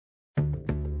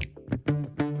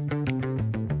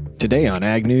Today on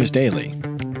Ag News Daily.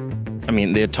 I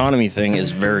mean, the autonomy thing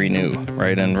is very new,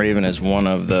 right? And Raven is one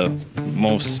of the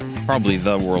most, probably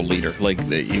the world leader. Like,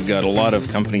 you've got a lot of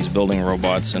companies building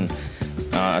robots and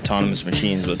autonomous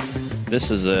machines, but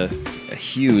this is a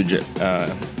huge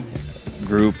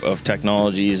group of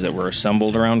technologies that were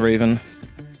assembled around Raven.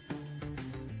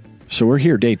 So we're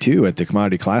here day 2 at the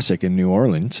Commodity Classic in New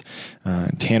Orleans.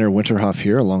 Tanner Winterhoff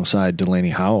here alongside Delaney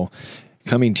Howell,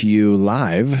 coming to you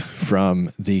live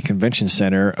from the convention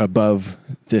center above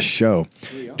this show.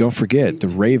 Don't forget, the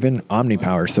Raven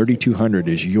OmniPower 3200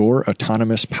 is your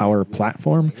autonomous power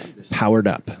platform powered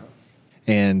up.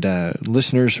 And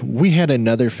listeners, we had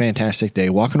another fantastic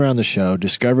day walking around the show,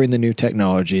 discovering the new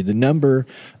technology. The number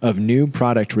of new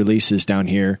product releases down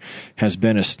here has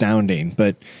been astounding,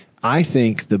 but I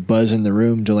think the buzz in the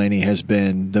room, Delaney, has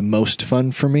been the most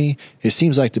fun for me. It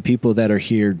seems like the people that are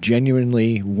here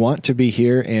genuinely want to be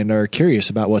here and are curious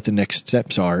about what the next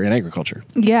steps are in agriculture.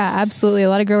 Yeah, absolutely. A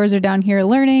lot of growers are down here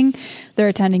learning. They're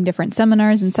attending different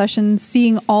seminars and sessions,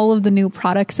 seeing all of the new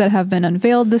products that have been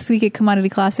unveiled this week at Commodity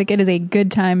Classic. It is a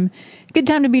good time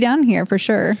to be down here for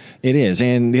sure. It is.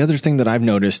 And the other thing that I've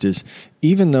noticed is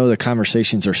even though the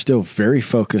conversations are still very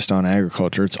focused on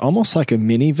agriculture, it's almost like a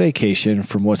mini vacation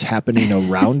from what's happening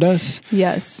around us.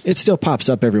 Yes. It still pops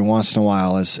up every once in a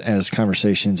while as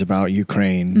conversations about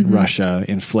Ukraine, Russia,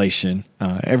 inflation,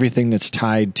 everything that's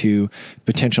tied to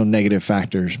potential negative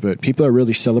factors. But people are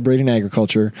really celebrating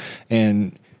agriculture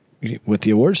and with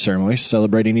the awards ceremony,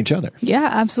 celebrating each other. Yeah,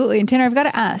 absolutely. And Tanner, I've got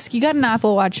to ask, you got an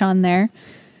Apple Watch on there.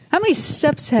 How many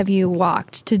steps have you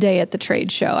walked today at the trade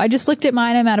show? I just looked at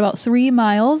mine. I'm at about 3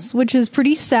 miles, which is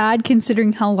pretty sad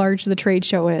considering how large the trade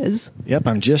show is. Yep,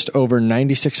 I'm just over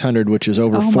 9,600, which is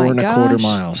over 4.25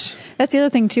 miles. That's the other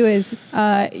thing, too, is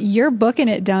you're booking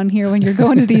it down here when you're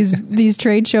going to these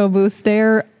trade show booths.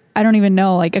 They're, I don't even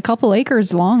know, like a couple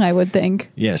acres long, I would think.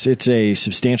 Yes, it's a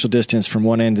substantial distance from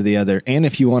one end to the other. And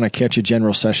if you want to catch a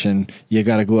general session, you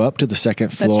got to go up to the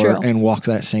second floor and walk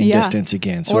that same distance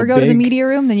again. So or go to the media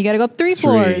room, then you got to go up 3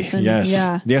 floors. And, yes.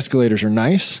 Yeah. The escalators are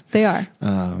nice. They are.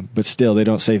 But still, they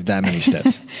don't save that many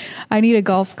steps. I need a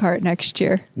golf cart next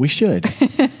year. We should.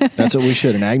 That's what we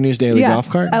should. An Ag News Daily golf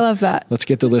cart. I love that. Let's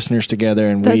get the listeners together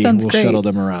and we'll shuttle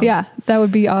them around. Yeah, that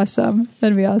would be awesome.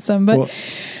 That'd be awesome. But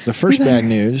the first bad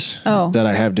news that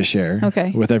I have to share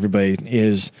with everybody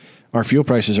is our fuel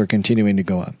prices are continuing to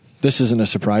go up. This isn't a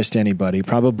surprise to anybody.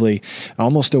 Probably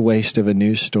almost a waste of a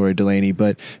news story, Delaney,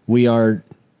 but we are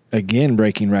again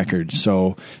breaking records.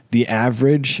 So the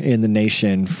average in the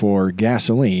nation for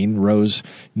gasoline rose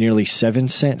nearly 7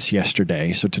 cents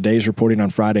yesterday. So today's reporting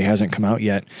on Friday hasn't come out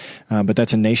yet, but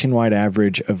that's a nationwide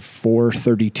average of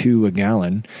 $4.32 a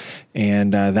gallon.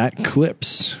 And that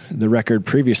clips the record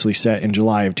previously set in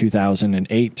July of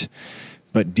 2008.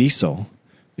 But diesel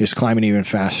is climbing even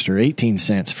faster, 18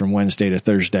 cents from Wednesday to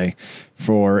Thursday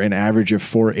for an average of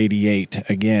 $4.88.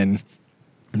 Again,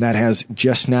 that has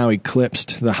just now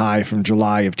eclipsed the high from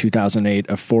July of 2008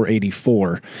 of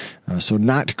 $4.84. So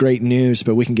not great news,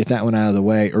 but we can get that one out of the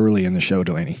way early in the show,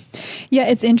 Delaney. Yeah,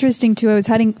 it's interesting, too. I was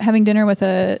having dinner with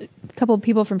a couple of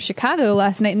people from Chicago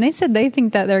last night, and they said they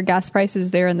think that their gas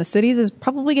prices there in the cities is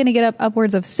probably going to get up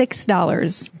upwards of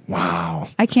 $6. Wow.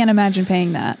 I can't imagine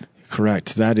paying that.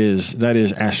 Correct. That is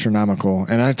astronomical.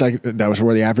 And I think that was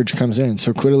where the average comes in.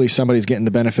 So clearly somebody's getting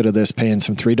the benefit of this, paying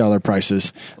some $3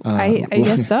 prices. I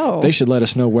guess so. They should let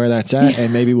us know where that's at,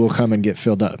 and maybe we'll come and get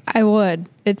filled up. I would.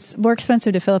 It's more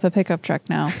expensive to fill up a pickup truck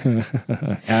now.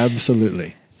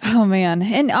 Absolutely. Oh, man.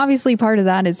 And obviously part of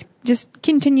that is just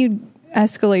continued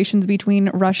escalations between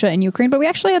Russia and Ukraine. But we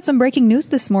actually had some breaking news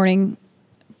this morning.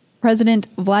 President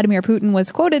Vladimir Putin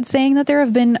was quoted saying that there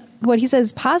have been what he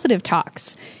says positive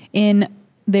talks in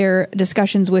their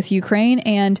discussions with Ukraine.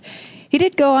 And he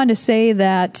did go on to say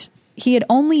that he had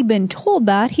only been told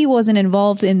that he wasn't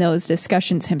involved in those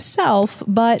discussions himself,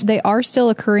 but they are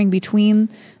still occurring between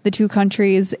the two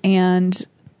countries. And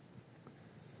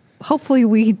hopefully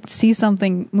we see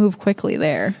something move quickly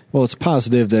there. Well, it's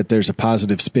positive that there's a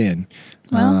positive spin.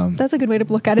 Well, that's a good way to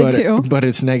look at it, too. But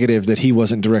it's negative that he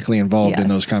wasn't directly involved in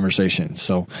those conversations.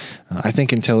 So I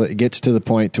think until it gets to the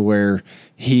point to where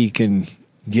he can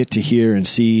get to hear and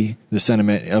see the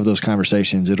sentiment of those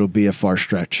conversations, it'll be a far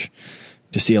stretch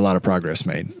to see a lot of progress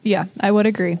made. Yeah, I would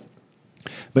agree.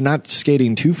 But not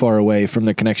skating too far away from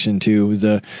the connection to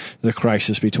the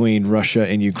crisis between Russia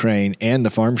and Ukraine and the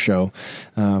farm show.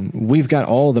 We've got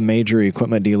all the major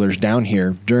equipment dealers down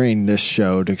here during this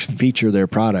show to feature their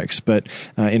products. But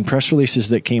in press releases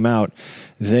that came out,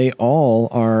 they all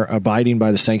are abiding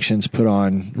by the sanctions put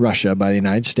on Russia by the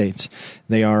United States.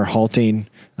 They are halting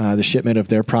the shipment of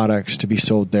their products to be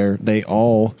sold there. They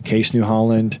all, Case New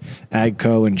Holland,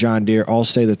 AGCO, and John Deere, all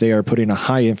say that they are putting a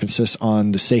high emphasis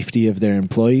on the safety of their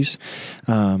employees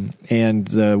and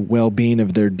the well-being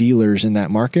of their dealers in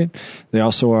that market. They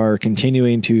also are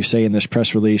continuing to say in this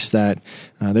press release that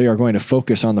they are going to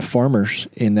focus on the farmers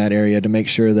in that area to make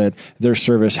sure that their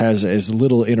service has as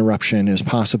little interruption as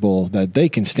possible that they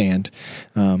can stand.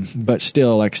 But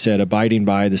still, like I said, abiding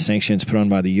by the sanctions put on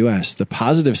by the U.S. The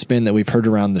positive spin that we've heard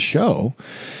around the show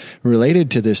related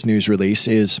to this news release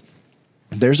is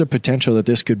there's a potential that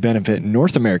this could benefit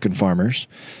North American farmers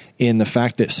in the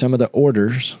fact that some of the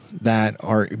orders that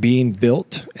are being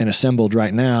built and assembled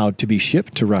right now to be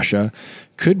shipped to Russia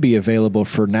could be available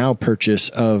for now purchase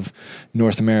of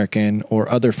North American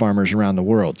or other farmers around the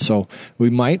world. So we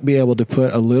might be able to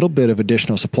put a little bit of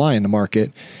additional supply in the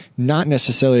market, not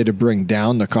necessarily to bring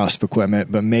down the cost of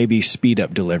equipment, but maybe speed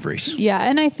up deliveries. Yeah,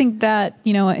 and I think that,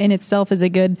 in itself is a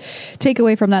good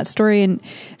takeaway from that story. And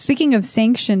speaking of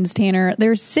sanctions, Tanner,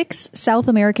 there's 6 South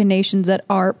American nations that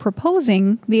are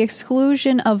proposing the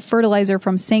exclusion of fertilizer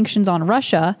from sanctions on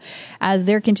Russia as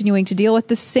they're continuing to deal with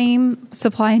the same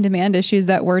supply and demand issues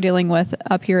that we're dealing with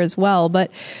up here as well.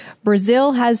 But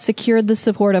Brazil has secured the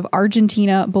support of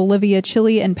Argentina, Bolivia,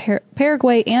 Chile, and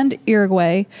Paraguay and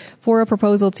Uruguay for a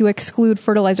proposal to exclude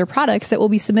fertilizer products that will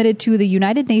be submitted to the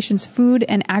United Nations Food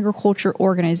and Agriculture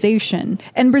Organization.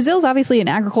 And Brazil's obviously an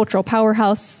agricultural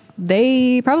powerhouse.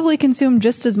 They probably consume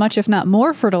just as much, if not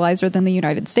more, fertilizer than the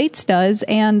United States does,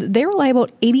 and they rely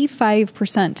about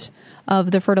 85%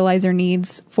 of the fertilizer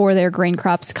needs for their grain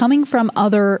crops coming from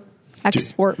other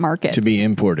export markets. To be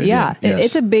imported. Yeah, yes.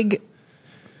 It's a big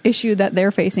issue that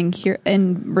they're facing here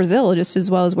in Brazil just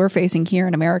as well as we're facing here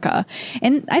in America.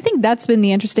 And I think that's been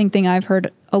the interesting thing I've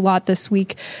heard a lot this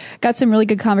week. Got some really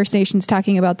good conversations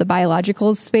talking about the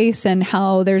biologicals space and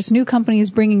how there's new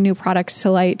companies bringing new products to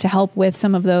light to help with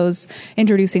some of those,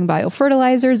 introducing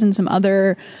biofertilizers and some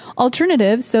other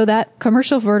alternatives so that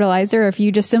commercial fertilizer, if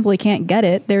you just simply can't get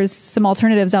it, there's some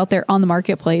alternatives out there on the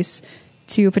marketplace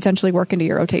to potentially work into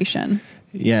your rotation.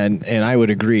 Yeah, and I would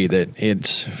agree that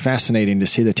it's fascinating to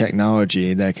see the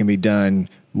technology that can be done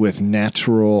with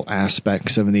natural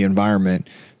aspects of the environment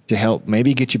to help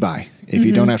maybe get you by. If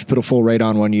you don't have to put a full rate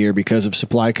on one year because of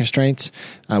supply constraints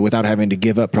without having to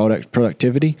give up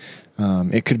productivity,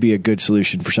 it could be a good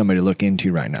solution for somebody to look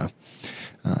into right now.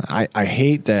 I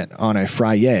hate that on a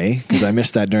Friday, because I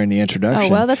missed that during the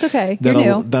introduction. Oh, well, that's okay. You're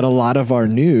new. That a lot of our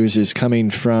news is coming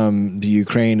from the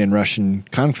Ukraine and Russian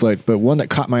conflict, but one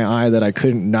that caught my eye that I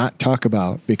couldn't not talk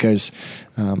about because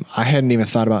I hadn't even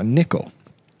thought about nickel.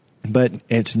 But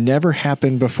it's never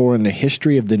happened before in the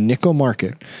history of the nickel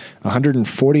market. A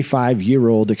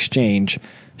 145-year-old exchange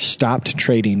stopped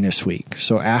trading this week.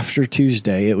 So after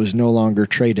Tuesday, it was no longer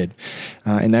traded.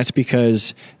 And that's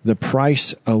because the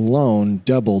price alone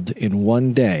doubled in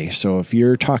one day. So if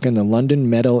you're talking the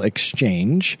London Metal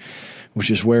Exchange,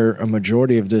 which is where a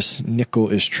majority of this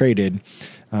nickel is traded,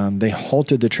 they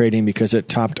halted the trading because it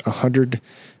topped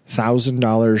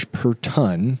 $100,000 per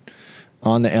ton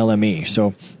on the LME.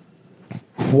 So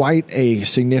quite a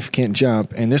significant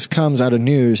jump, and this comes out of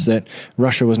news that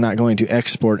Russia was not going to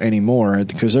export anymore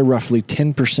because they're roughly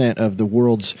 10% of the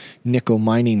world's nickel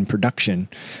mining production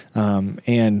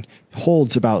and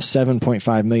holds about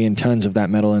 7.5 million tons of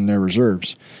that metal in their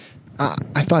reserves.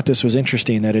 I thought this was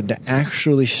interesting that it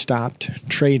actually stopped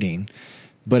trading,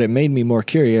 but it made me more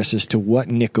curious as to what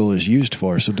nickel is used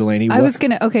for. So, Delaney,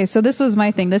 so this was my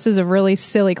thing. This is a really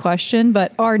silly question,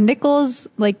 but are nickels,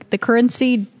 like the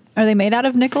currency, are they made out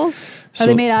of nickels? Are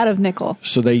they made out of nickel?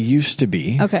 So they used to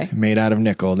be made out of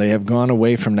nickel. They have gone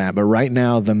away from that. But right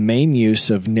now, the main use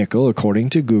of nickel,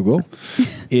 according to Google,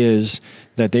 is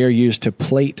that they are used to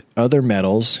plate other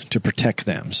metals to protect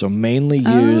them. So mainly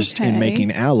used in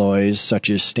making alloys such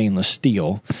as stainless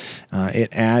steel. It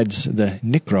adds the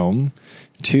nichrome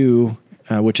to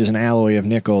which is an alloy of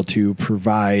nickel, to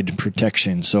provide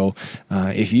protection. So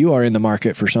if you are in the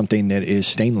market for something that is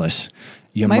stainless,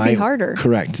 it might be harder.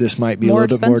 Correct. This might be a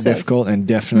little bit more difficult and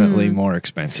definitely more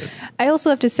expensive. I also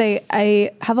have to say,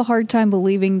 I have a hard time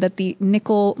believing that the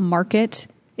nickel market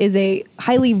is a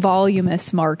highly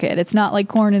voluminous market. It's not like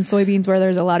corn and soybeans where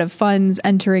there's a lot of funds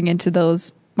entering into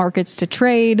those markets to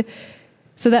trade.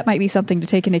 So that might be something to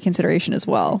take into consideration as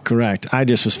well. Correct. I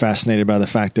just was fascinated by the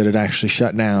fact that it actually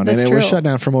shut down. That's true. It was shut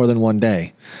down for more than one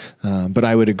day. But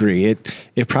I would agree.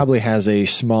 It probably has a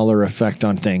smaller effect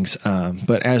on things.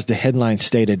 But as the headline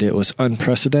stated, it was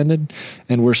unprecedented,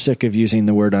 and we're sick of using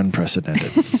the word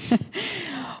unprecedented.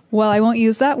 Well, I won't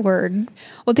use that word.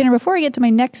 Well, Tanner, before I get to my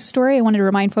next story, I wanted to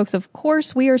remind folks, of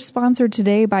course, we are sponsored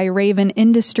today by Raven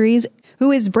Industries,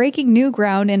 who is breaking new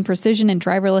ground in precision and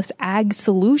driverless ag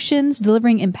solutions,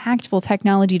 delivering impactful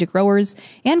technology to growers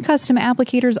and custom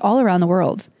applicators all around the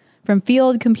world. From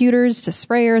field computers to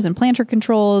sprayers and planter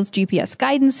controls, GPS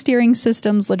guidance steering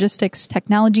systems, logistics,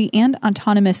 technology, and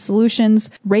autonomous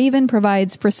solutions, Raven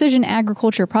provides precision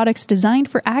agriculture products designed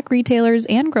for ag retailers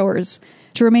and growers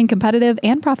to remain competitive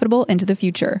and profitable into the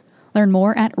future. Learn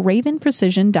more at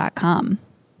ravenprecision.com.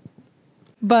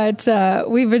 But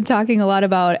we've been talking a lot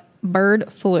about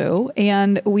bird flu,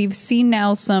 and we've seen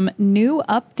now some new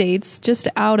updates just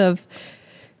out of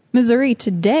Missouri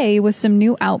today with some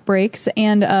new outbreaks,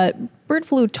 and bird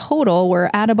flu total, we're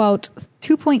at about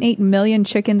 2.8 million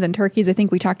chickens and turkeys. I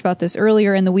think we talked about this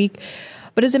earlier in the week.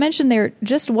 But as I mentioned there,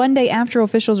 just one day after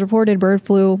officials reported bird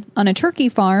flu on a turkey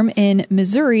farm in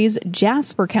Missouri's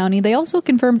Jasper County, they also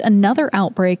confirmed another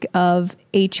outbreak of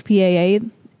HPAI,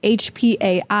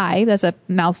 that's a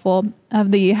mouthful,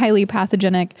 of the highly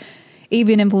pathogenic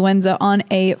avian influenza on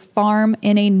a farm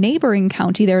in a neighboring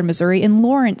county there in Missouri, in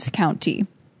Lawrence County.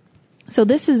 So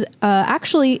this has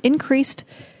actually increased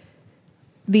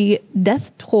the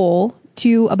death toll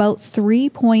to about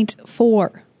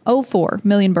 3.404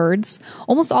 million birds,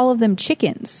 almost all of them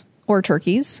chickens or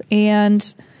turkeys.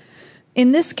 And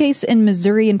in this case, in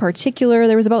Missouri in particular,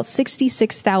 there was about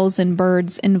 66,000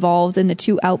 birds involved in the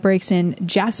two outbreaks in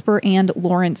Jasper and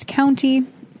Lawrence County.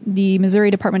 The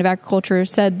Missouri Department of Agriculture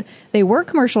said they were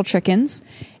commercial chickens,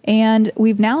 and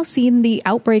we've now seen the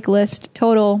outbreak list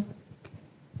total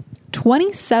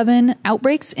 27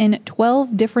 outbreaks in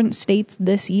 12 different states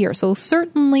this year. So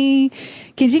certainly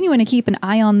continuing to keep an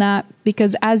eye on that,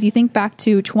 because as you think back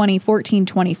to 2014,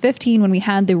 2015, when we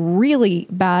had the really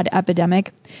bad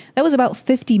epidemic, that was about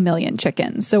 50 million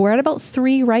chickens. So we're at about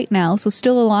 3 right now. So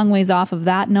still a long ways off of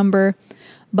that number,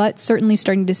 but certainly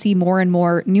starting to see more and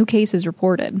more new cases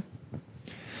reported.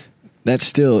 That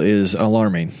still is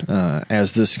alarming.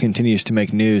 As this continues to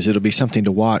make news, it'll be something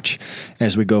to watch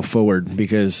as we go forward,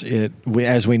 because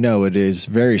as we know, it is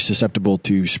very susceptible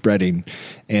to spreading.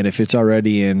 And if it's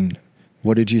already in,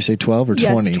 what did you say, 12 or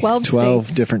 20? Yes,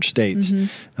 12 different states.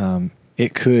 Mm-hmm.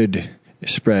 It could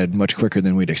spread much quicker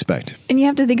than we'd expect. And you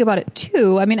have to think about it,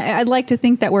 too. I mean, I'd like to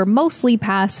think that we're mostly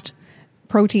past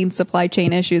protein supply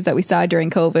chain issues that we saw during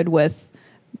COVID with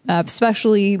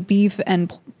especially beef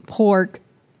and pork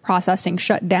processing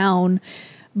shut down.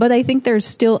 But I think there's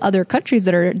still other countries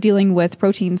that are dealing with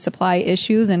protein supply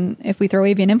issues. And if we throw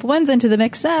avian influenza into the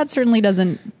mix, that certainly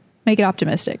doesn't make it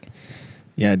optimistic.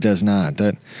 Yeah, it does not.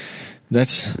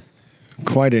 That's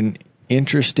quite an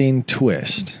interesting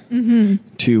twist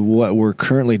to what we're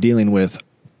currently dealing with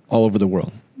all over the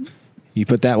world. You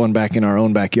put that one back in our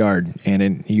own backyard,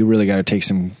 and you really got to take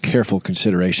some careful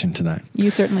consideration to that. You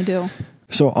certainly do.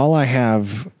 So all I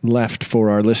have left for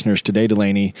our listeners today,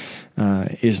 Delaney,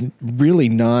 is really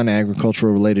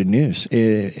non-agricultural related news.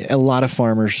 A lot of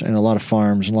farmers and a lot of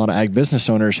farms and a lot of ag business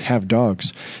owners have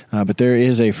dogs, but there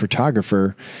is a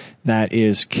photographer that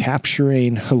is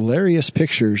capturing hilarious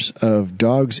pictures of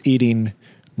dogs eating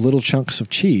little chunks of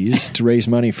cheese to raise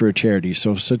money for a charity.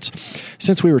 So since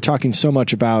we were talking so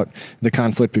much about the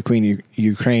conflict between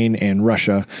Ukraine and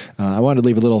Russia, I wanted to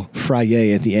leave a little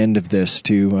frayé at the end of this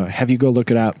to have you go look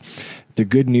it up.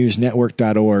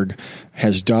 TheGoodNewsNetwork.org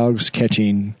has dogs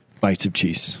catching bites of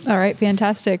cheese. All right,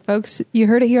 fantastic. Folks, you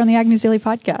heard it here on the Ag News Daily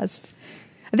Podcast.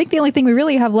 I think the only thing we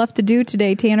really have left to do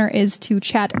today, Tanner, is to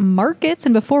chat markets.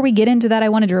 And before we get into that, I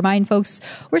wanted to remind folks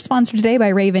we're sponsored today by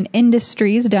Raven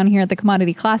Industries down here at the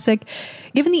Commodity Classic.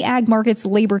 Given the ag market's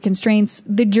labor constraints,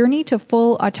 the journey to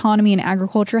full autonomy in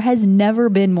agriculture has never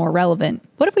been more relevant.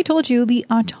 What if we told you the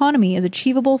autonomy is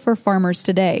achievable for farmers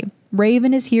today?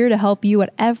 Raven is here to help you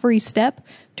at every step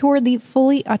toward the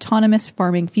fully autonomous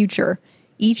farming future.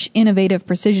 Each innovative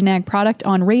precision ag product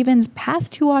on Raven's path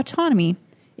to autonomy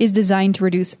is designed to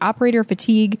reduce operator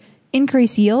fatigue,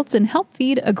 increase yields, and help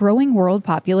feed a growing world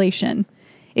population.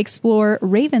 Explore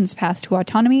Raven's path to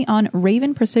autonomy on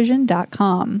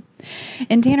ravenprecision.com.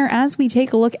 And Tanner, as we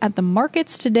take a look at the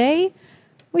markets today,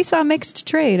 we saw mixed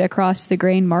trade across the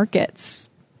grain markets.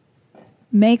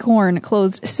 May corn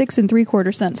closed 6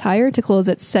 3/4 cents higher to close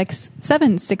at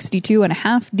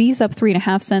 7.62.5. D's up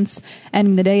 3.5 cents,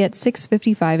 ending the day at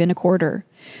 6.55 1/4.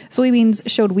 Soybeans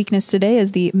showed weakness today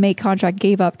as the May contract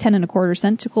gave up 10 1/4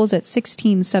 cents to close at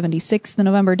 16.76. The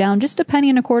November down just a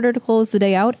penny 1/4 to close the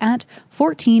day out at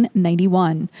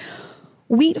 14.91.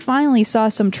 Wheat finally saw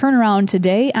some turnaround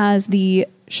today as the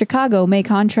Chicago May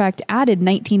contract added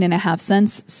 19.5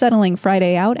 cents, settling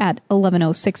Friday out at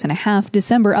 1106.5.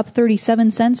 December up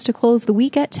 37 cents to close the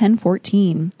week at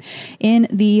 1014. In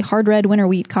the hard red winter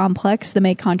wheat complex, the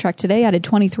May contract today added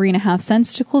 23.5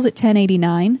 cents to close at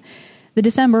 1089. The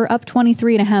December up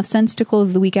 23.5 cents to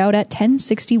close the week out at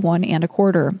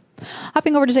 1061.25.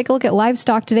 Hopping over to take a look at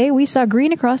livestock today, we saw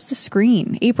green across the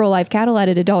screen. April live cattle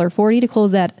added $1.40 to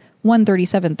close at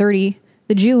 $137.30.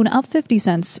 The June up 50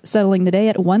 cents, settling the day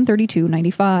at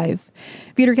 $132.95.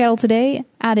 Feeder cattle today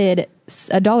added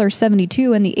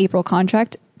 $1.72 in the April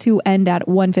contract to end at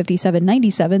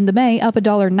 $157.97. The May up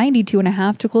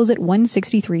 $1.92.5 to close at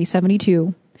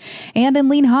 $163.72. And in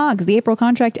lean hogs, the April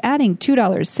contract adding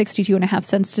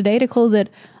 $2.62.5 today to close at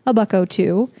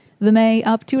 $1.02. The May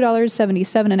up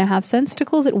 $2.77.5 to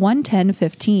close at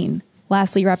 $110.15.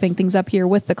 Lastly, wrapping things up here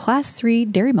with the Class 3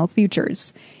 dairy milk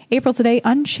futures. April today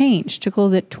unchanged to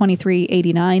close at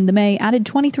 $23.89. The May added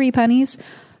 23 pennies,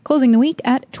 closing the week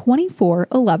at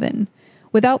 $24.11.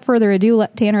 Without further ado,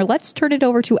 Tanner, let's turn it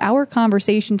over to our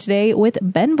conversation today with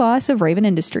Ben Voss of Raven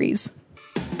Industries.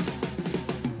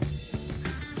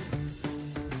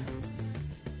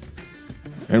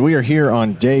 And we are here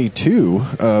on day 2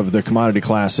 of the Commodity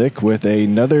Classic with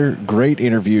another great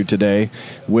interview today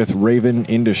with Raven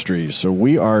Industries. So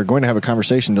we are going to have a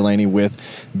conversation, Delaney, with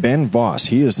Ben Voss.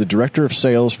 He is the Director of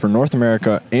Sales for North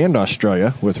America and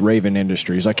Australia with Raven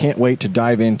Industries. I can't wait to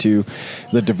dive into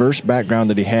the diverse background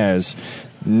that he has,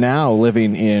 now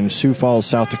living in Sioux Falls,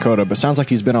 South Dakota, but sounds like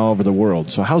he's been all over the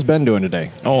world. So how's Ben doing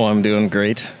today? Oh, I'm doing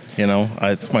great. You know,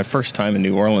 it's my first time in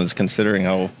New Orleans, considering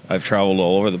how I've traveled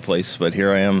all over the place. But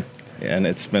here I am, and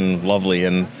it's been lovely.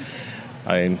 And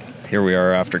here we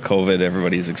are after COVID.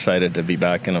 Everybody's excited to be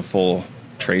back in a full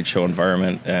trade show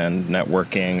environment and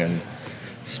networking and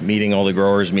just meeting all the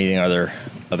growers, meeting other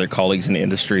colleagues in the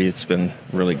industry. It's been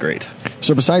really great.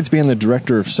 So besides being the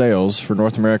Director of Sales for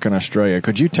North America and Australia,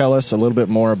 could you tell us a little bit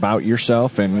more about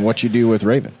yourself and what you do with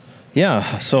Raven?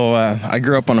 Yeah, so I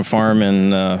grew up on a farm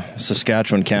in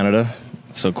Saskatchewan, Canada,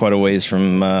 so quite a ways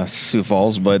from Sioux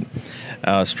Falls, but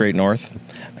straight north.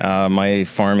 My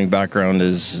farming background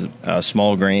is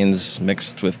small grains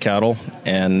mixed with cattle,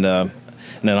 and then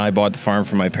I bought the farm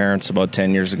from my parents about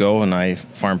 10 years ago, and I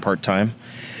farm part-time,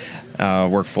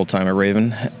 work full-time at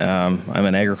Raven. I'm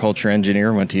an agriculture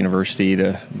engineer, went to university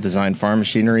to design farm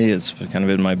machinery. It's kind of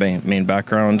been my main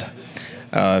background.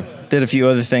 Did a few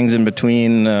other things in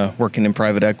between, working in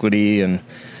private equity and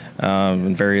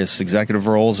in various executive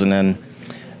roles. And then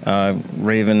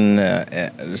Raven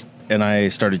and I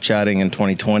started chatting in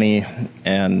 2020.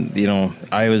 And, you know,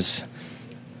 I was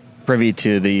privy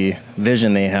to the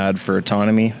vision they had for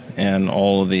autonomy and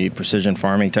all of the precision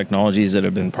farming technologies that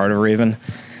have been part of Raven.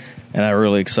 And that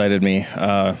really excited me.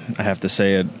 I have to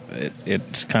say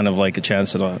it's kind of like a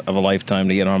chance of a lifetime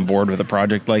to get on board with a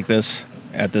project like this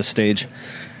at this stage.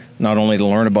 Not only to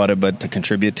learn about it, but to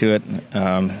contribute to it.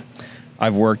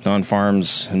 I've worked on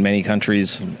farms in many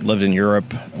countries, lived in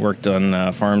Europe, worked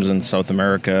on farms in South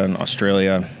America and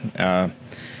Australia,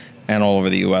 and all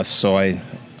over the U.S. So I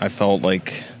felt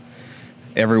like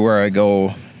everywhere I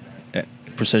go,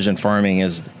 precision farming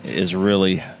is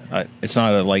really, it's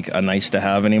not a nice to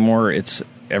have anymore. It's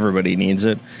everybody needs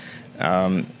it.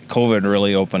 COVID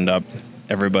really opened up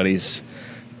everybody's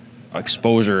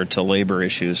exposure to labor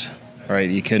issues. Right,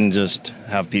 you couldn't just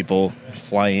have people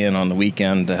fly in on the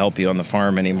weekend to help you on the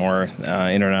farm anymore.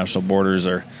 International borders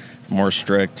are more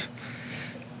strict.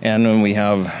 And when we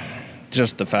have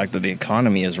just the fact that the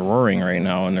economy is roaring right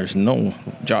now and there's no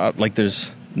job, like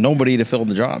there's nobody to fill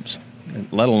the jobs,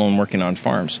 let alone working on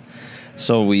farms.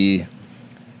 So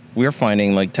we're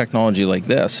finding like technology like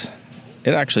this,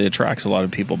 it actually attracts a lot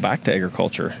of people back to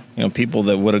agriculture. You know, people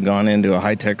that would have gone into a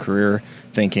high-tech career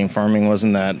thinking farming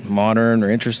wasn't that modern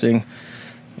or interesting.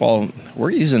 Well,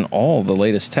 we're using all the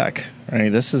latest tech.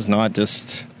 Right? This is not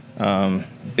just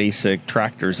basic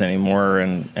tractors anymore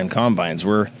and combines.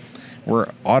 We're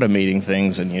automating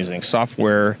things and using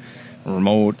software,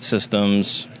 remote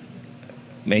systems,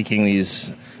 making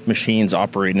these machines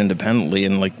operate independently.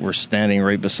 And like we're standing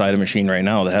right beside a machine right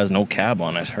now that has no cab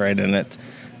on it, right? And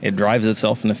it drives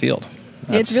itself in the field.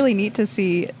 It's really neat to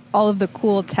see all of the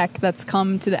cool tech that's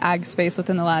come to the ag space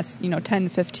within the last, 10,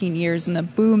 15 years and the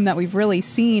boom that we've really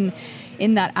seen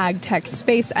in that ag tech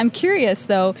space. I'm curious,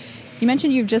 though, you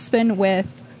mentioned you've just been with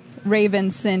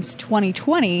Raven since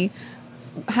 2020.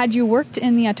 Had you worked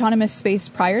in the autonomous space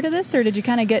prior to this, or did you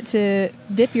kind of get to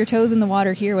dip your toes in the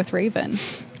water here with Raven?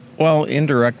 Well,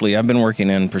 indirectly, I've been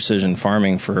working in precision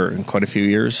farming for quite a few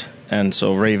years. And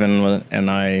so Raven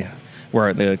and I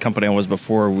where the company I was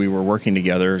before, we were working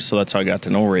together. So that's how I got to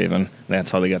know Raven.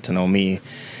 That's how they got to know me.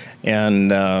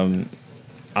 And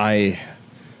I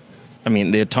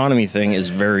mean, the autonomy thing is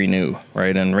very new,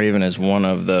 right? And Raven is one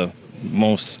of the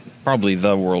probably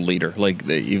the world leader. Like,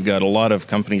 you've got a lot of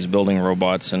companies building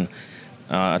robots and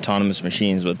autonomous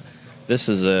machines, but this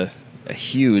is a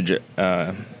huge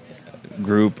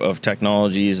group of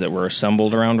technologies that were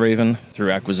assembled around Raven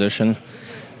through acquisition,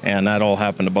 and that all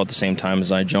happened about the same time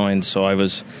as I joined. So I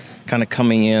was kind of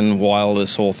coming in while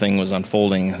this whole thing was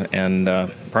unfolding, and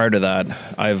prior to that,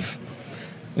 I've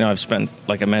spent,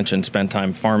 like I mentioned, spent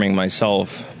time farming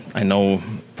myself. I know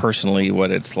personally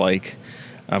what it's like.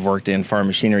 I've worked in farm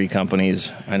machinery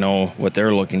companies. I know what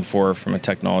they're looking for from a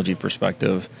technology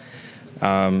perspective,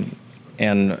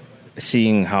 and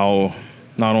seeing how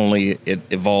not only it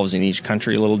evolves in each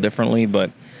country a little differently,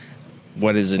 but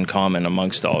what is in common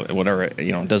amongst all, whatever,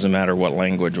 it doesn't matter what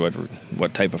language,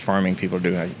 what type of farming people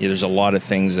do. There's a lot of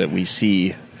things that we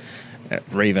see at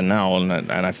Raven now,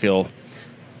 and I feel,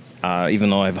 even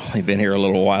though I've only been here a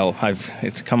little while,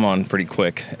 it's come on pretty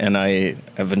quick, and I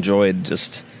have enjoyed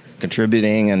just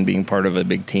contributing and being part of a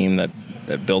big team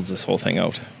that builds this whole thing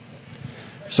out.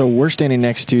 So we're standing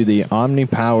next to the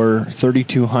OmniPower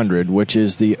 3200, which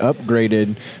is the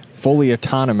upgraded, fully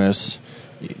autonomous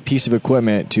piece of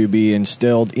equipment to be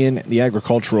installed in the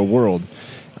agricultural world.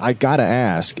 I gotta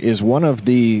ask, is one of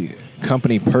the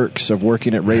company perks of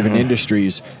working at Raven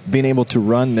Industries being able to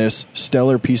run this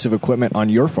stellar piece of equipment on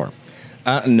your farm?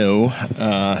 No,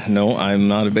 I'm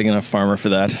not a big enough farmer for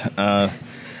that.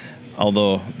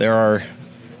 Although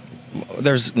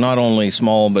there's not only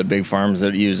small but big farms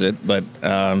that use it, but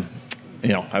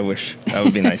I wish that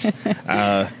would be nice.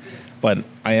 But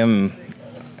I am,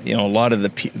 a lot of the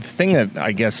thing that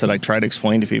I guess that I try to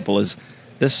explain to people is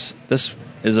this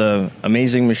is a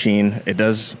amazing machine. It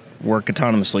does work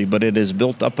autonomously, but it is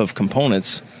built up of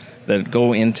components that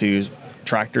go into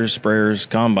tractors, sprayers,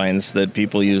 combines that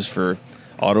people use for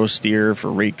auto steer,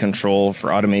 for rate control,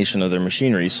 for automation of their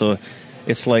machinery. So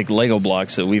it's like Lego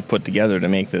blocks that we've put together to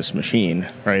make this machine,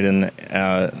 right?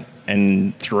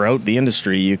 And throughout the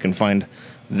industry, you can find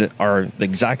the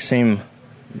exact same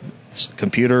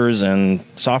computers and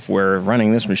software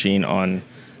running this machine on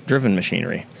driven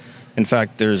machinery. In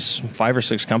fact, there's 5 or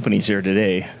 6 companies here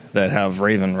today that have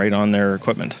Raven right on their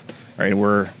equipment, right?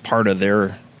 We're part of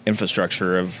their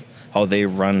infrastructure of how they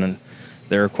run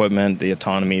their equipment, the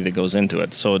autonomy that goes into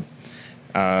it. So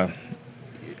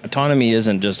autonomy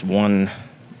isn't just one,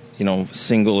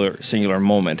 singular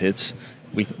moment. It's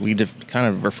we just kind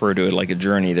of refer to it like a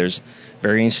journey. There's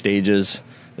varying stages.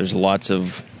 There's lots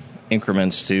of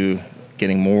increments to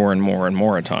getting more and more and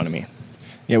more autonomy.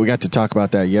 Yeah, we got to talk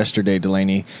about that yesterday,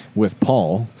 Delaney, with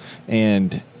Paul,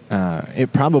 and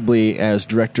it probably, as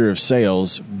director of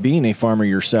sales, being a farmer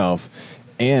yourself,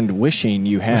 and wishing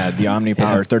you had the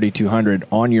OmniPower 3200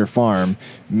 on your farm,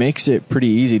 makes it pretty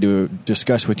easy to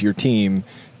discuss with your team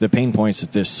the pain points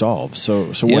that this solves. So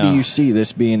what do you see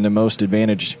this being the most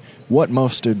advantage? What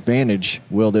most advantage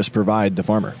will this provide the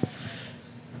farmer?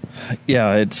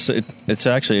 Yeah, it's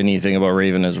actually a neat thing about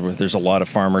Raven is there's a lot of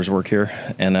farmers work here,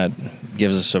 and that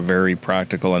gives us a very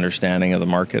practical understanding of the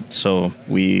market. So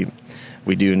we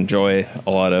do enjoy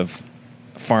a lot of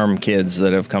farm kids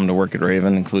that have come to work at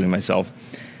Raven, including myself.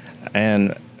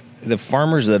 And the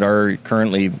farmers that are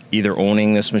currently either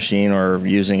owning this machine or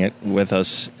using it with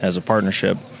us as a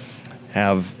partnership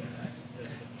have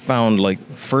found,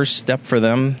 first step for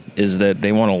them is that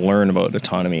they want to learn about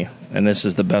autonomy. And this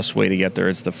is the best way to get there.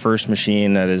 It's the first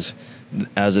machine that is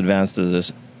as advanced as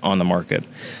this on the market.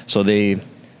 So they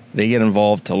get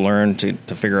involved to learn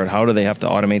to figure out how do they have to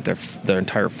automate their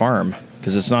entire farm.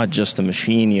 Because it's not just a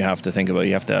machine you have to think about.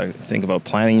 You have to think about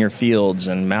planning your fields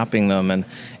and mapping them and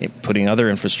putting other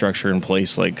infrastructure in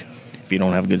place. Like if you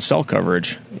don't have good cell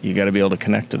coverage, you got to be able to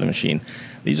connect to the machine.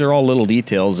 These are all little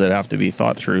details that have to be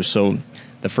thought through. So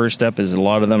the first step is a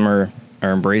lot of them are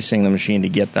embracing the machine to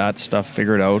get that stuff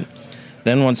figured out.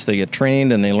 Then once they get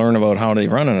trained and they learn about how to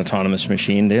run an autonomous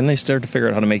machine, then they start to figure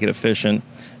out how to make it efficient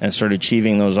and start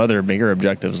achieving those other bigger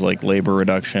objectives like labor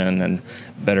reduction and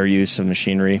better use of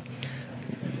machinery.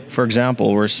 For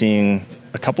example, we're seeing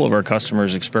a couple of our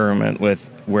customers experiment with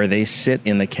where they sit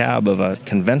in the cab of a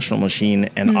conventional machine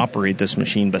and operate this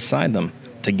machine beside them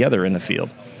together in the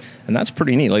field. And that's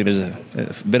pretty neat. There's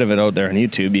a bit of it out there on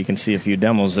YouTube. You can see a few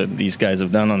demos that these guys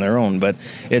have done on their own. But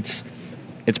it's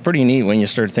pretty neat when you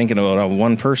start thinking about how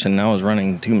one person now is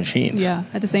running 2 machines. Yeah,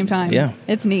 at the same time. Yeah.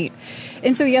 It's neat.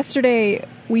 And so yesterday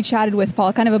we chatted with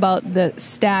Paul kind of about the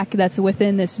stack that's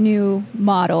within this new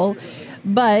model.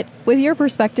 But with your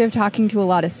perspective, talking to a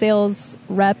lot of sales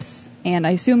reps and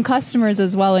I assume customers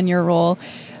as well in your role,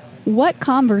 what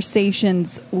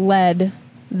conversations led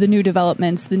the new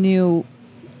developments, the new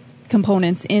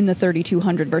components in the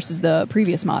 3200 versus the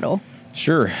previous model?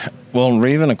 Sure. Well,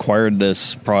 Raven acquired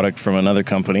this product from another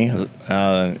company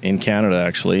in Canada,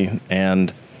 actually,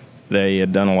 and they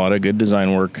had done a lot of good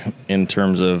design work in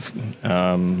terms of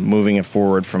moving it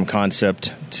forward from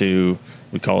concept to,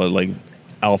 we call it like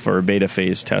alpha or beta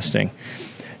phase testing.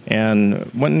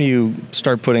 And when you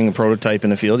start putting a prototype in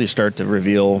the field, you start to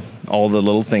reveal all the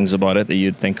little things about it that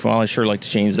you'd think, well, I sure like to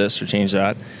change this or change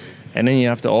that. And then you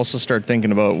have to also start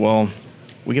thinking about, well,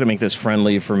 we got to make this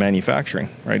friendly for manufacturing,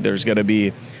 right? There's got to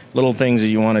be little things that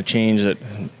you want to change that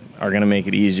are going to make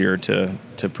it easier to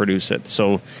produce it.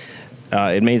 So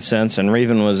it made sense, and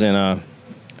Raven was in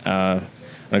an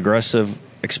aggressive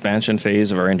expansion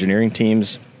phase of our engineering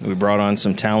teams. We brought on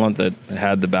some talent that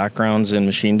had the backgrounds in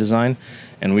machine design,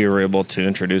 and we were able to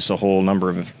introduce a whole number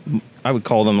of, I would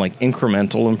call them like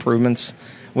incremental improvements.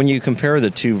 When you compare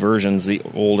the two versions, the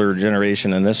older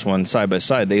generation and this one side by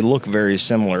side, they look very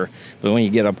similar. But when you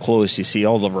get up close, you see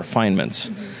all the refinements.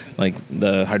 Like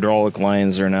the hydraulic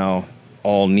lines are now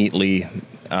all neatly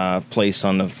placed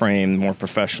on the frame, more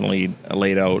professionally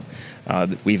laid out.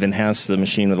 We've enhanced the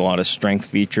machine with a lot of strength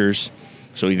features.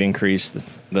 So we've increased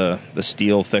the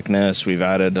steel thickness. We've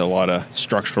added a lot of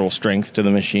structural strength to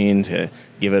the machine to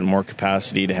give it more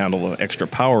capacity to handle the extra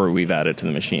power we've added to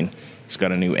the machine. It's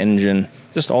got a new engine.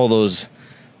 Just all those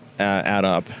add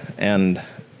up. And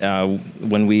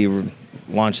when we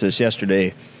launched this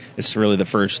yesterday, it's really the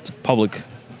first public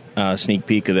sneak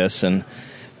peek of this. And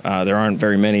there aren't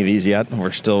very many of these yet.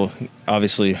 We're still,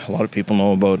 obviously, a lot of people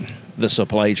know about the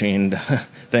supply chain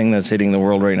thing that's hitting the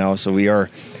world right now. So we are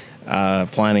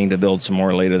planning to build some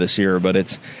more later this year. But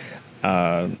it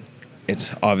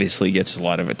obviously gets a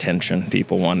lot of attention.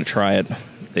 People want to try it.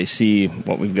 They see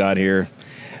what we've got here.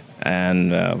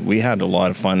 And we had a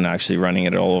lot of fun actually running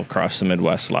it all across the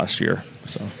Midwest last year.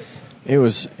 So it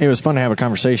was fun to have a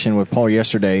conversation with Paul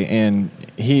yesterday, and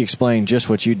he explained just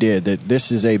what you did, that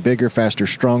this is a bigger, faster,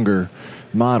 stronger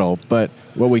model. But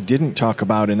what we didn't talk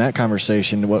about in that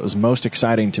conversation, what was most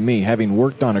exciting to me, having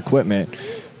worked on equipment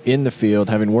in the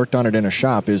field, having worked on it in a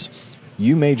shop, is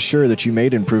you made sure that you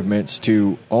made improvements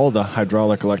to all the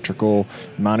hydraulic, electrical,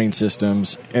 mounting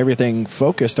systems, everything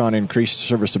focused on increased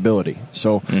serviceability.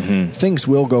 So things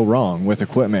will go wrong with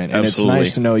equipment, and Absolutely. It's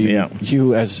nice to know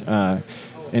you as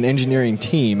an engineering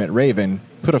team at Raven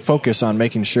put a focus on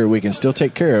making sure we can still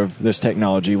take care of this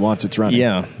technology once it's running.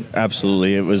 Yeah,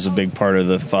 absolutely. It was a big part of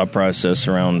the thought process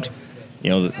around,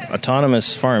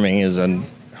 autonomous farming is a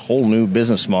whole new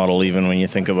business model, even when you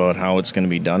think about how it's going to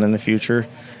be done in the future.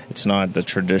 It's not the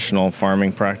traditional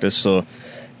farming practice, so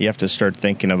you have to start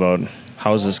thinking about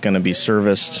how is this going to be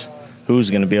serviced, who's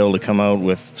going to be able to come out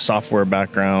with software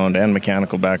background and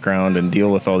mechanical background and deal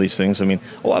with all these things. I mean,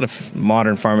 a lot of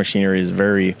modern farm machinery is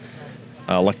very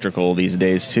electrical these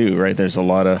days too, right? There's a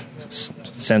lot of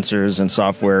sensors and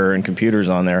software and computers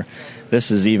on there.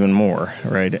 This is even more,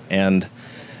 right? And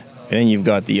then you've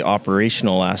got the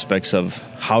operational aspects of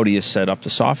how do you set up the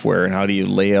software and how do you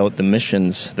lay out the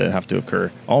missions that have to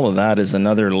occur. All of that is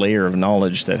another layer of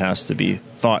knowledge that has to be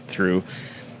thought through.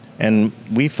 And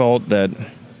we felt that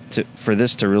for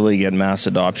this to really get mass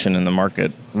adoption in the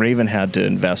market, Raven had to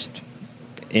invest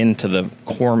into the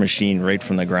core machine right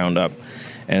from the ground up.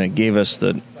 And it gave us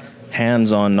the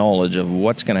hands-on knowledge of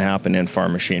what's going to happen in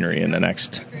farm machinery in the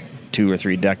next 2 or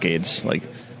 3 decades. Like,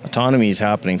 autonomy is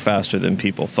happening faster than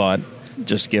people thought,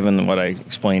 just given what I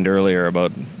explained earlier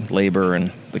about labor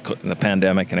and the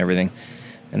pandemic and everything,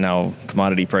 and now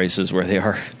commodity prices where they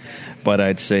are. But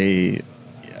I'd say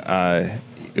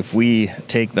if we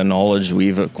take the knowledge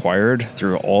we've acquired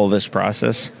through all this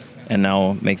process and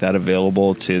now make that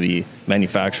available to the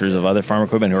manufacturers of other farm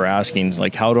equipment who are asking,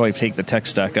 like, how do I take the tech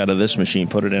stack out of this machine,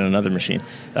 put it in another machine?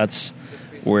 That's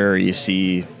where you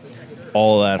see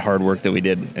all that hard work that we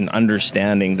did in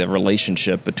understanding the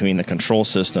relationship between the control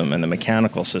system and the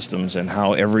mechanical systems and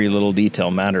how every little detail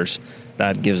matters.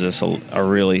 That gives us a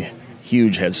really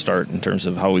huge head start in terms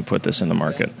of how we put this in the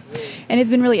market. And it's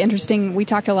been really interesting. We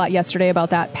talked a lot yesterday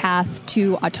about that path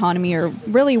to autonomy, or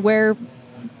really where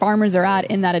farmers are at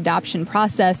in that adoption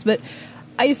process. But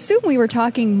I assume we were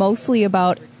talking mostly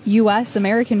about U.S.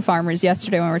 American farmers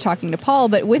yesterday when we were talking to Paul,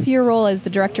 but with your role as the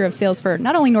director of sales for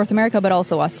not only North America but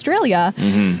also Australia,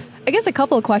 I guess a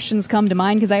couple of questions come to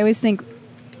mind, because I always think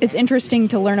it's interesting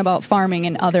to learn about farming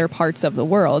in other parts of the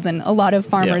world, and a lot of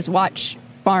farmers watch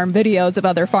farm videos of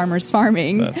other farmers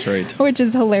farming. That's right. Which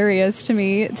is hilarious to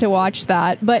me to watch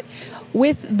that. But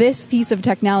with this piece of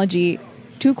technology,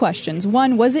 two questions.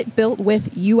 One, was it built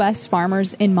with U.S.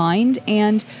 farmers in mind?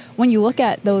 And when you look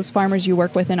at those farmers you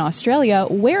work with in Australia,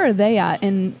 where are they at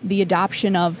in the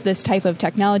adoption of this type of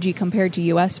technology compared to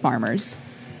U.S. farmers?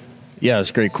 Yeah, it's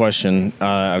a great question.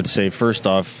 I would say, first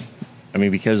off,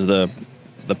 because the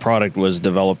product was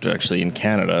developed actually in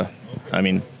Canada.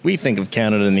 We think of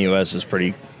Canada and the U.S. as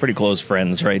pretty close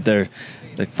friends, right? The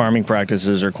farming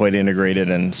practices are quite integrated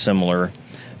and similar.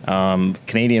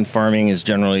 Canadian farming is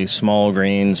generally small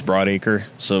grains, broadacre,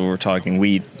 so we're talking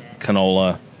wheat,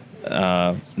 canola,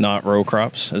 not row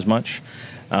crops as much.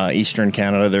 Eastern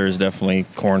Canada, there's definitely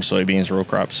corn, soybeans, row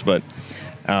crops, but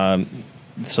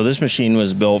so this machine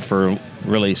was built for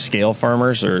really scale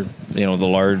farmers, or the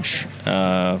large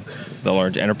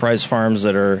enterprise farms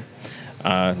that are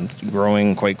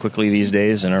growing quite quickly these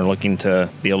days and are looking to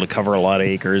be able to cover a lot of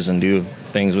acres and do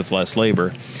things with less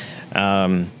labor.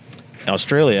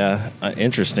 Australia,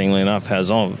 interestingly enough,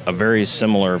 has a very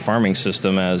similar farming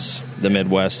system as the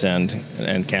Midwest and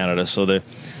Canada.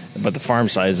 But the farm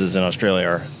sizes in Australia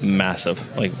are massive,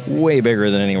 like way bigger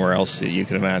than anywhere else that you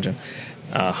can imagine.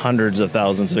 Hundreds of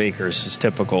thousands of acres is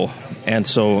typical. And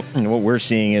so what we're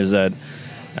seeing is that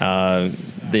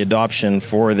the adoption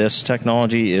for this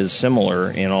technology is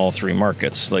similar in all three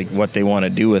markets, like what they want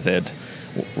to do with it.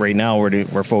 Right now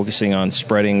we're focusing on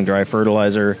spreading dry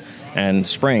fertilizer and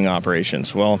spraying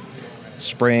operations. Well,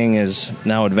 spraying is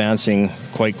now advancing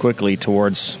quite quickly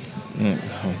towards, do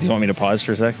you want me to pause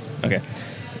for a sec? Okay.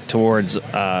 Towards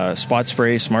spot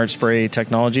spray, smart spray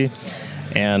technology.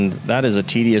 And that is a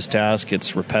tedious task.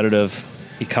 It's repetitive.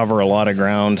 You cover a lot of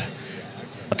ground.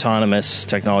 Autonomous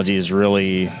technology is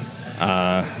really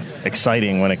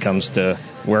exciting when it comes to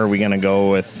where are we going to go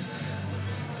with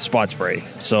spot spray.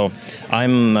 So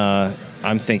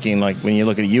I'm thinking, like, when you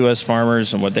look at U.S.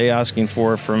 farmers and what they're asking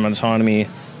for from autonomy,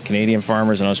 Canadian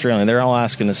farmers and Australian, they're all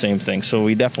asking the same thing. So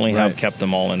we definitely have kept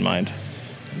them all in mind.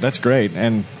 That's great.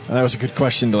 And that was a good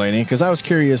question, Delaney, because I was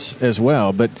curious as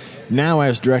well. But now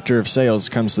as Director of Sales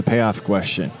comes the payoff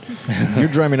question. You're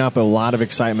drumming up a lot of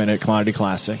excitement at Commodity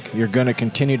Classic. You're going to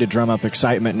continue to drum up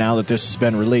excitement now that this has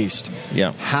been released.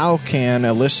 Yeah. How can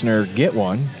a listener get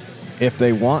one if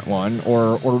they want one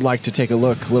or like to take a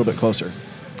look a little bit closer?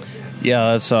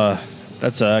 Yeah,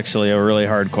 that's actually a really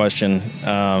hard question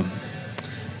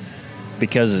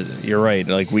because you're right.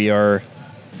 Like, we're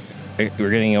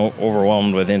getting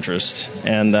overwhelmed with interest,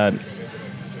 and that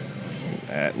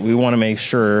we want to make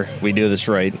sure we do this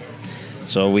right.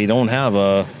 So we don't have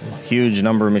a huge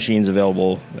number of machines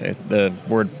available. The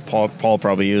word Paul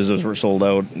probably uses, we're sold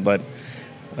out. But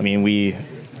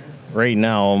right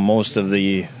now, most of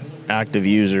the active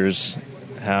users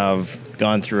have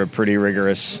gone through a pretty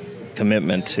rigorous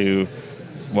commitment to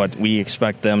what we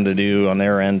expect them to do on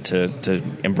their end to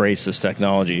embrace this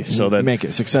technology, so that make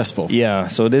it successful. Yeah,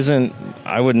 so it isn't,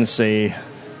 I wouldn't say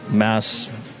mass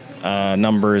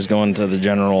numbers going to the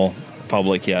general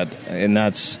public yet, and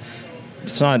it's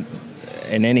not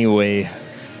in any way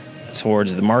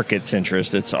towards the market's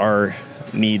interest. It's our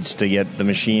needs to get the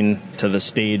machine to the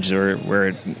stage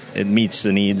where it meets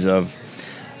the needs of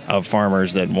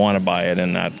farmers that want to buy it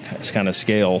in that kind of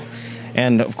scale.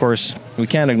 And, of course, we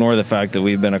can't ignore the fact that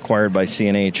we've been acquired by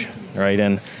CNH, right?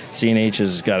 And CNH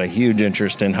has got a huge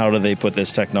interest in how do they put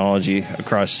this technology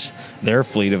across their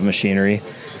fleet of machinery.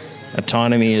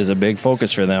 Autonomy is a big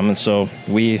focus for them, and so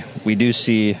we do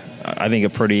see, I think, a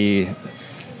pretty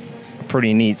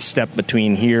neat step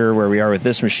between here, where we are with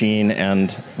this machine, and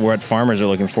what farmers are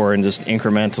looking for, and just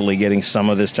incrementally getting some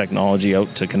of this technology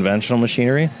out to conventional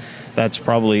machinery. That's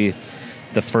probably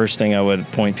the first thing I would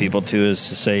point people to, is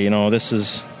to say,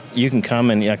 you can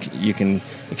come and you can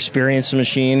experience the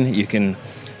machine, you can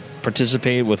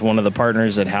participate with one of the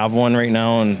partners that have one right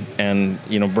now, and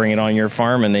bring it on your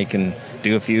farm, and they can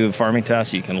do a few farming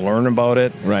tests. You can learn about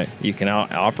it. Right. You can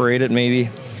operate it maybe,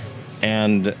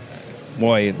 and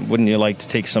boy, wouldn't you like to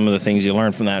take some of the things you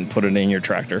learned from that and put it in your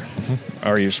tractor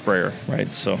or your sprayer,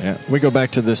 right? So we go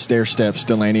back to the stair steps,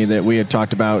 Delaney, that we had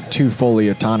talked about to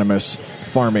fully autonomous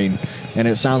farming. And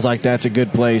it sounds like that's a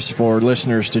good place for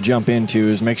listeners to jump into,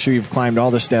 is make sure you've climbed all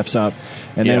the steps up.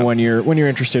 And then when you're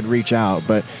interested, reach out.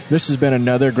 But this has been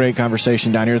another great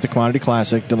conversation down here at the Commodity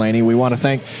Classic, Delaney. We want to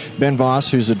thank Ben Voss,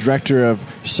 who's the Director of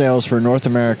Sales for North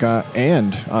America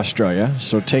and Australia.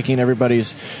 So taking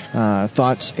everybody's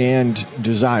thoughts and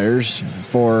desires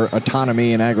for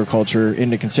autonomy in agriculture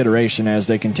into consideration as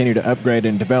they continue to upgrade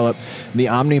and develop the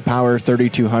OmniPower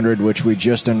 3200, which we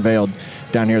just unveiled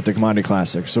down here at the Commodity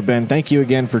Classic. So, Ben, thank you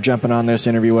again for jumping on this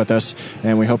interview with us,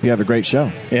 and we hope you have a great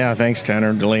show. Yeah, thanks,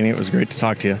 Tanner. Delaney, it was great to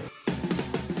talk to you.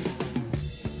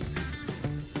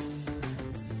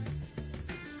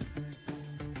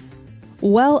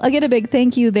 Well, again, a big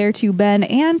thank you there to Ben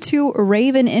and to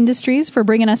Raven Industries for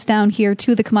bringing us down here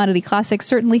to the Commodity Classic.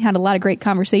 Certainly had a lot of great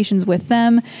conversations with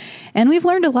them. And we've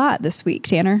learned a lot this week,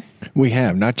 Tanner. We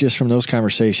have, not just from those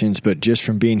conversations, but just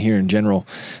from being here in general.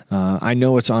 I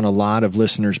know it's on a lot of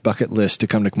listeners' bucket list to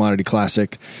come to Commodity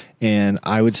Classic, and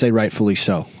I would say rightfully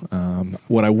so.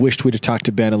 What I wished we'd have talked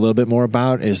to Ben a little bit more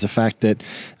about is the fact that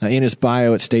in his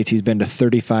bio it states he's been to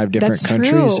 35 different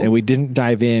countries, and we didn't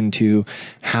dive into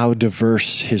how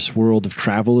diverse his world of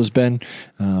travel has been.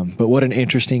 But what an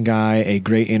interesting guy, a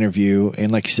great interview,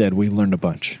 and like you said, we learned a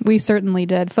bunch. We certainly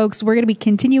did. Folks, we're going to be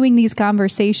continuing these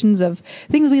conversations of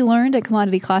things we learned at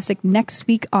Commodity Classic next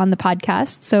week on the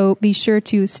podcast, so be sure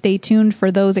to stay tuned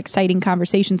for those exciting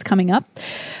conversations coming up.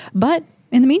 But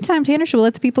in the meantime, Tanner, should we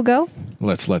let the people go?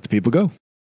 Let's let the people go.